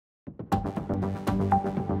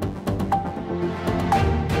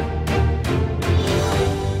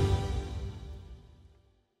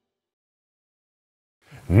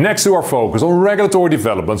Next to our focus on regulatory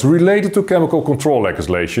developments related to chemical control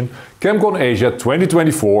legislation, ChemCon Asia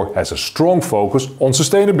 2024 has a strong focus on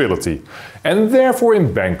sustainability. And therefore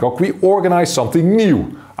in Bangkok we organize something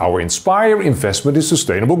new, our Inspire Investment in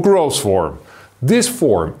Sustainable Growth Forum. This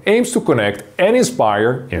forum aims to connect and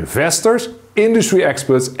inspire investors, industry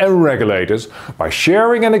experts and regulators by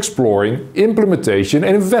sharing and exploring implementation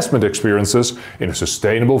and investment experiences in a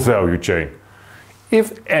sustainable value chain.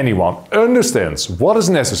 If anyone understands what is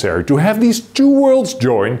necessary to have these two worlds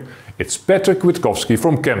join, it's Patrik Witkowsky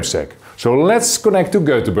from ChemSec. So let's connect to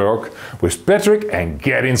Göteborg with Patrik and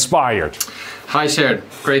get inspired. Hi Shared,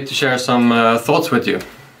 great to share some thoughts with you.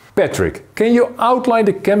 Patrik, can you outline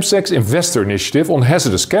the ChemSec's investor initiative on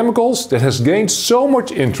hazardous chemicals that has gained so much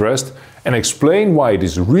interest and explain why it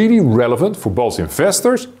is really relevant for both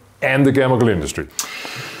investors and the chemical industry?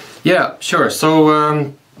 Yeah, sure.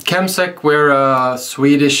 So ChemSec, we're a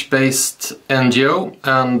Swedish-based NGO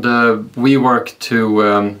and we work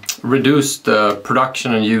to reduce the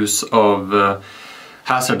production and use of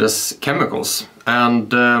hazardous chemicals.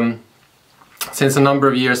 And since a number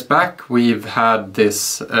of years back, we've had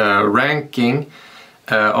this ranking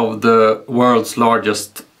of the world's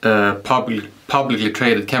largest publicly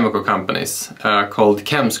traded chemical companies called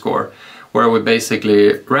ChemScore, where we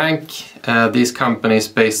basically rank these companies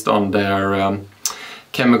based on their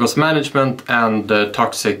chemicals management and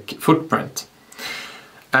toxic footprint.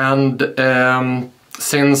 And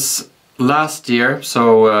since last year,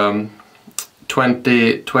 so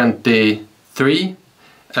 2023,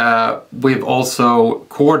 we've also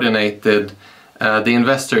coordinated the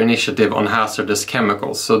investor initiative on hazardous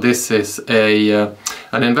chemicals. So this is an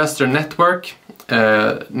investor network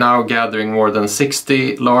now gathering more than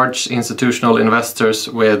 60 large institutional investors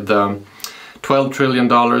with $12 trillion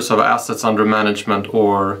of assets under management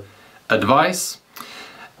or advice.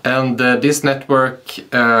 And this network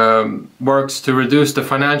works to reduce the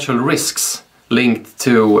financial risks linked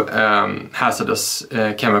to hazardous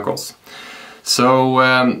chemicals. So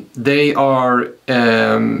they are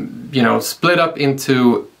split up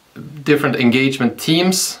into different engagement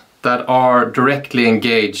teams that are directly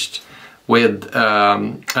engaged with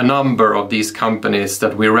a number of these companies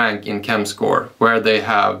that we rank in ChemScore, where they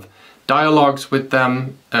have dialogues with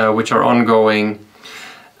them which are ongoing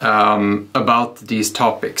about these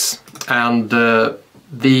topics. And the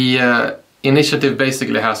initiative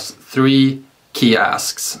basically has three key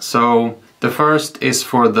asks. So the first is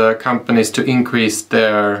for the companies to increase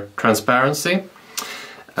their transparency.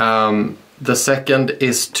 The second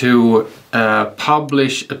is to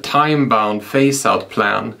publish a time-bound phase-out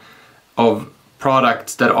plan of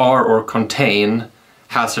products that are or contain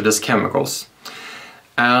hazardous chemicals.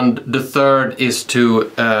 And the third is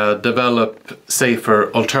to develop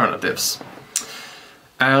safer alternatives.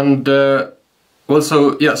 And so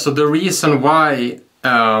the reason why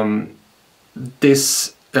the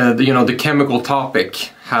chemical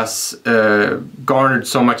topic has garnered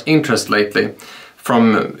so much interest lately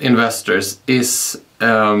from investors is,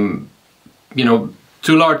 to a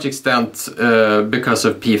large extent because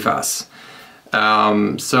of PFAS.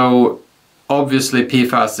 So obviously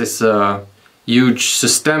PFAS is a huge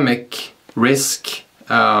systemic risk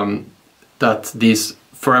that these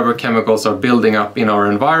forever chemicals are building up in our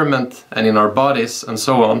environment and in our bodies and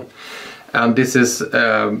so on. And this is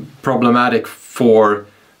problematic for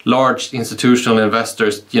large institutional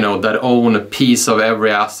investors, that own a piece of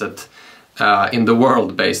every asset in the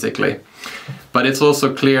world, basically. But it's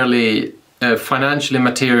also clearly financially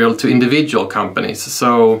material to individual companies.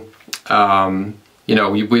 So,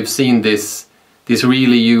 we've seen these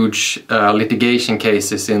really huge litigation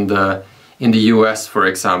cases in the US, for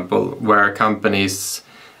example, where companies,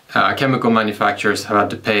 chemical manufacturers have had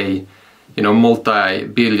to pay,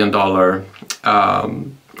 multi-billion-dollar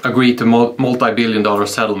agree to multi-billion-dollar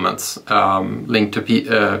settlements linked to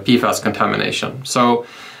PFAS contamination. So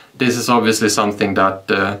this is obviously something that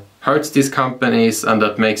hurts these companies and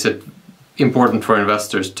that makes it important for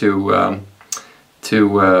investors to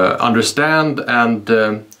understand and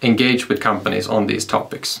engage with companies on these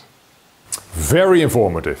topics. Very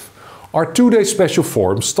informative. Our two-day special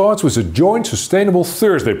forum starts with a joint Sustainable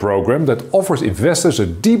Thursday program that offers investors a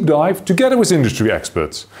deep dive together with industry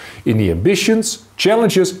experts in the ambitions,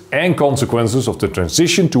 challenges and consequences of the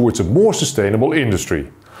transition towards a more sustainable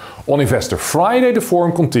industry. On Investor Friday, the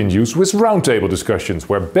forum continues with roundtable discussions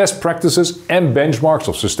where best practices and benchmarks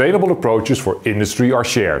of sustainable approaches for industry are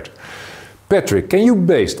shared. Patrik, can you,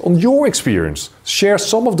 based on your experience, share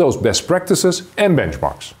some of those best practices and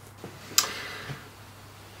benchmarks?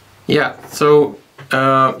 Yeah, so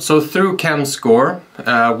through ChemScore,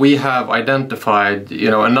 we have identified,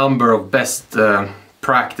 a number of best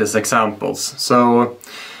practice examples. So,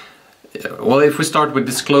 well, if we start with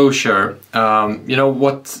disclosure, you know,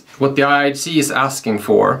 what the IIHC is asking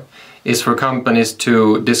for is for companies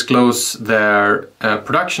to disclose their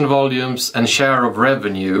production volumes and share of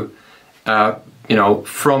revenue, you know,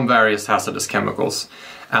 from various hazardous chemicals,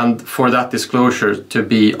 and for that disclosure to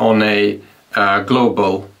be on a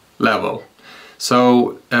global level.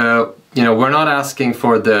 So, you know, we're not asking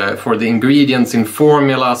for the ingredients in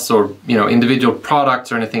formulas or, you know, individual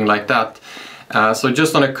products or anything like that. So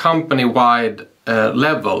just on a company-wide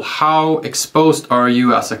level, how exposed are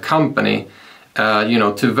you as a company, you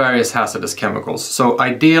know, to various hazardous chemicals? So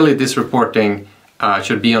ideally, this reporting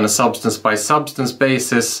should be on a substance-by-substance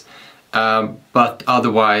basis, but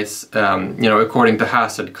otherwise, you know, according to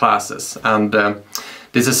hazard classes. And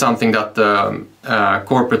this is something that the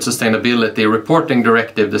Corporate Sustainability Reporting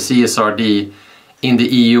Directive, the CSRD, in the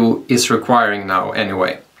EU is requiring now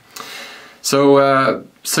anyway. So,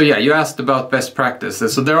 so yeah, you asked about best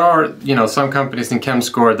practices. So there are, you know, some companies in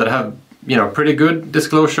ChemScore that have, you know, pretty good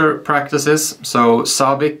disclosure practices. So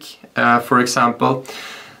Sabic, for example,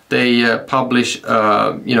 they publish,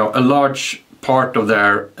 you know, a large part of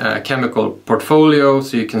their chemical portfolio,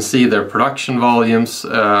 so you can see their production volumes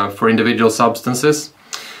for individual substances.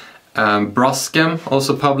 Braskem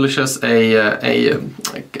also publishes a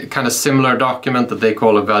kind of similar document that they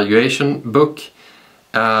call a valuation book,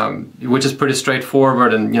 which is pretty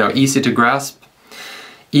straightforward and, you know, easy to grasp.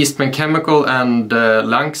 Eastman Chemical and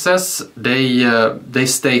Lanxess, they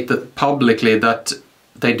state that publicly that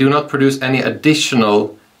they do not produce any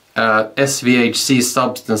additional SVHC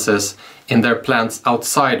substances in their plants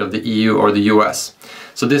outside of the EU or the US.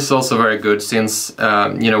 So this is also very good, since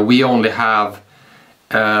you know, we only have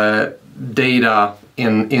data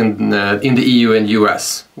in the EU and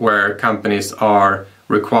US where companies are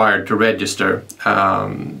required to register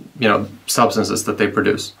you know, substances that they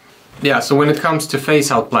produce. Yeah, so when it comes to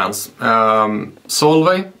phase out plans,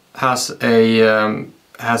 Solvay has a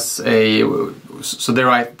so they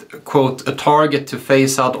write, quote, a target to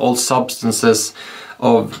phase out all substances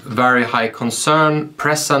of very high concern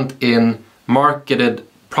present in marketed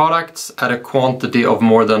products at a quantity of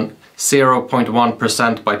more than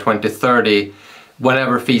 0.1% by 2030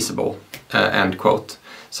 whenever feasible, end quote.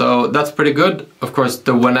 So that's pretty good. Of course,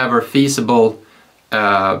 the whenever feasible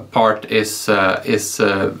part is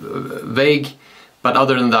vague, but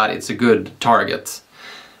other than that, it's a good target.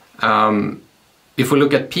 If we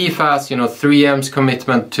look at PFAS, you know, 3M's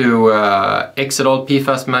commitment to exit all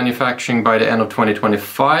PFAS manufacturing by the end of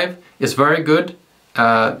 2025 is very good,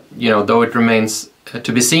 you know, though it remains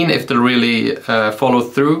to be seen if they'll really follow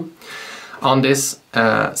through on this.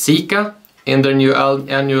 Sika, in their new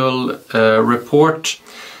annual report,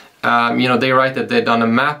 you know, they write that they've done a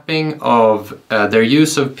mapping of their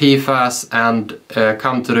use of PFAS and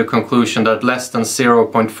come to the conclusion that less than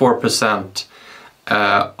 0.4%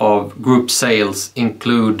 of group sales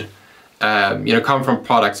include, you know, come from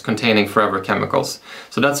products containing forever chemicals.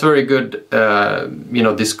 So that's very good, you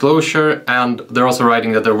know, disclosure, and they're also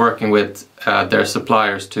writing that they're working with their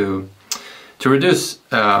suppliers to reduce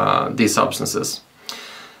these substances.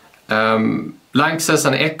 Lanxess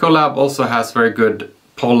and Ecolab also has very good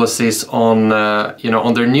policies on, you know,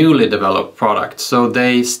 on their newly developed products. So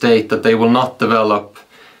they state that they will not develop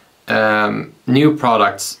new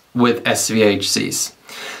products with SVHCs.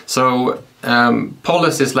 So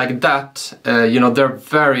policies like that, you know, they're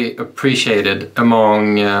very appreciated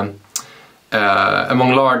among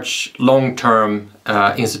large, long-term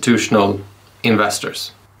institutional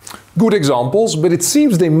investors. Good examples, but it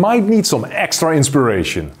seems they might need some extra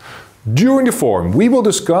inspiration. During the forum, we will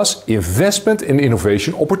discuss investment and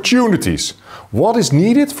innovation opportunities. What is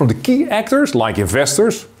needed from the key actors like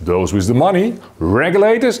investors, those with the money,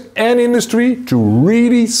 regulators and industry to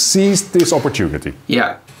really seize this opportunity?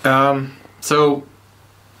 Yeah, so,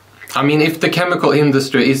 I mean, if the chemical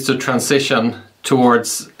industry is to transition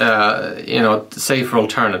towards, you know, safer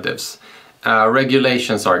alternatives,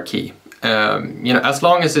 regulations are key. You know, as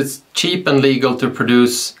long as it's cheap and legal to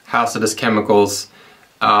produce hazardous chemicals,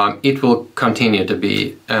 it will continue to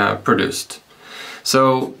be produced.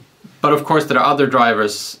 So, but of course there are other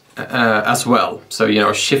drivers as well. So, you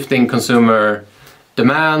know, shifting consumer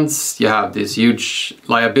demands, you have these huge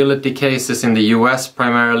liability cases in the US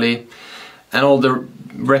primarily, and all the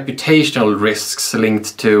reputational risks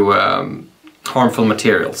linked to harmful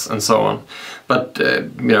materials and so on. But,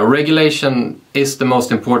 you know, regulation is the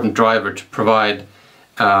most important driver to provide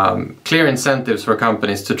clear incentives for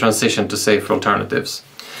companies to transition to safer alternatives.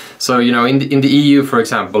 So, you know, in the EU, for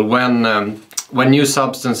example, when new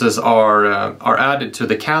substances are added to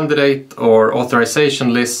the candidate or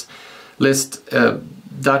authorization lists, list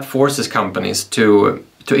that forces companies to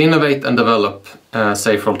innovate and develop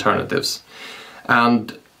safer alternatives.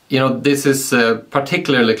 And this is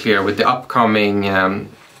particularly clear with the upcoming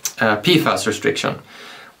PFAS restriction,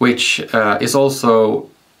 which is also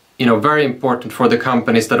very important for the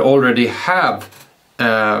companies that already have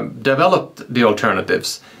developed the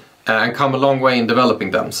alternatives and come a long way in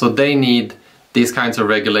developing them. So they need these kinds of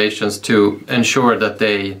regulations to ensure that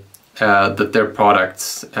that their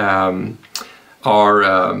products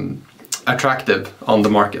are attractive on the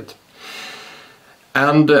market.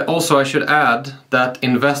 And also I should add that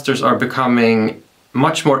investors are becoming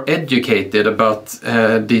much more educated about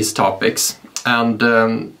these topics, and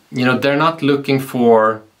they're not looking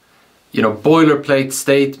for boilerplate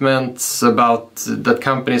statements about that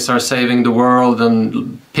companies are saving the world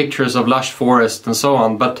and pictures of lush forest and so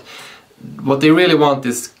on, but what they really want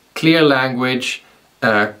is clear language,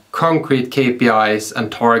 concrete KPIs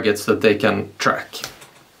and targets that they can track.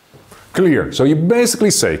 Clear. So you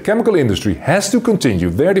basically say chemical industry has to continue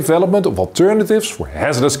their development of alternatives for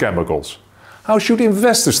hazardous chemicals. How should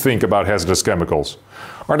investors think about hazardous chemicals?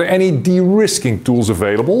 Are there any de-risking tools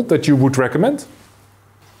available that you would recommend?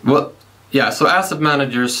 Well, yeah, so asset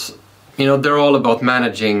managers, they're all about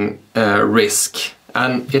managing risk.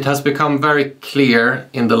 And it has become very clear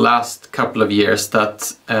in the last couple of years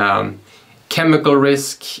that chemical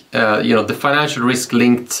risk, the financial risk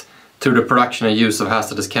linked to the production and use of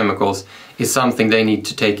hazardous chemicals is something they need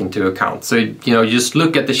to take into account. So, just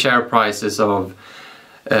look at the share prices of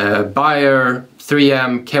Bayer,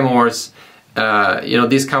 3M, Chemours,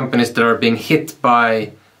 these companies that are being hit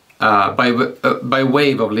by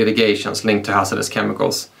wave of litigations linked to hazardous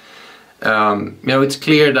chemicals. It's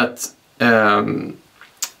clear that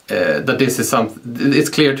this is it's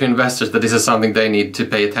clear to investors that this is something they need to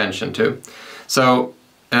pay attention to. So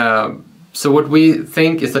what we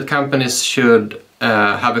think is that companies should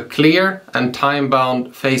have a clear and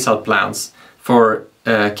time-bound phase-out plans for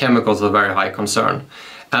chemicals of very high concern.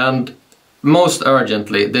 And most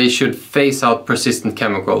urgently, they should phase out persistent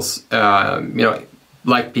chemicals,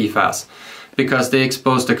 like PFAS, because they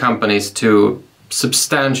expose the companies to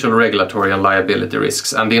substantial regulatory and liability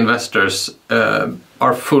risks, and the investors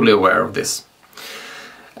are fully aware of this.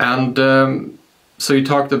 And so you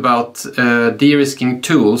talked about de-risking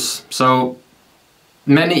tools. So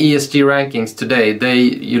many ESG rankings today,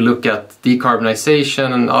 you look at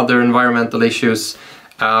decarbonization and other environmental issues,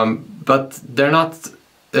 but they're not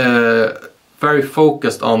very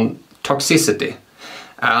focused on toxicity.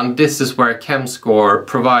 And this is where ChemScore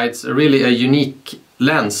provides really a unique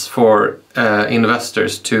lens for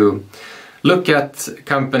investors to look at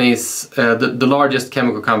companies, the largest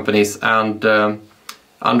chemical companies, and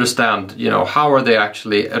understand, how are they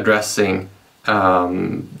actually addressing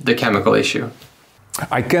the chemical issue.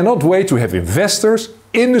 I cannot wait to have investors,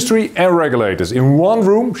 industry and regulators in one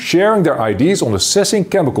room sharing their ideas on assessing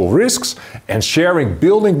chemical risks and sharing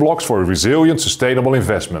building blocks for a resilient, sustainable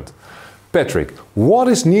investment. Patrik, what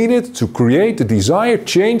is needed to create the desired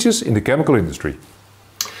changes in the chemical industry?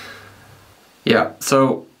 Yeah,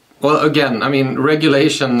 so, well, again,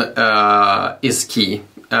 regulation is key.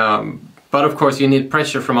 But of course, you need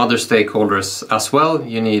pressure from other stakeholders as well.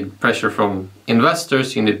 You need pressure from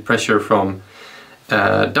investors, you need pressure from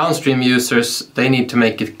downstream users. They need to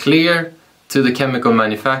make it clear to the chemical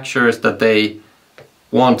manufacturers that they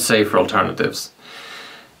want safer alternatives.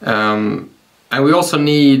 And we also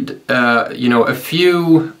need, a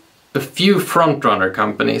few front-runner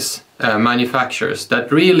companies, manufacturers that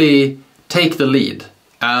really take the lead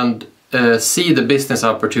and see the business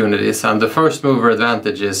opportunities and the first-mover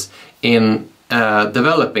advantages in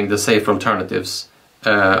developing the safer alternatives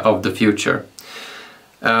of the future.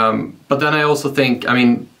 But then I also think,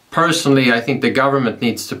 personally, I think the government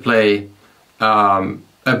needs to play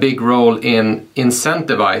a big role in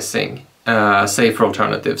incentivizing safer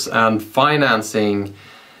alternatives and financing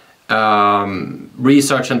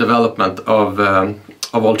research and development of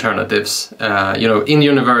alternatives, in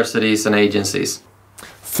universities and agencies.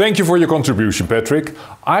 Thank you for your contribution, Patrik.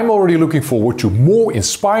 I'm already looking forward to more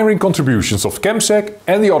inspiring contributions of ChemSec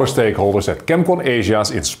and the other stakeholders at ChemCon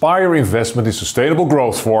Asia's Inspire Investment in Sustainable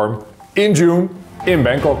Growth Forum in June in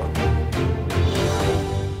Bangkok.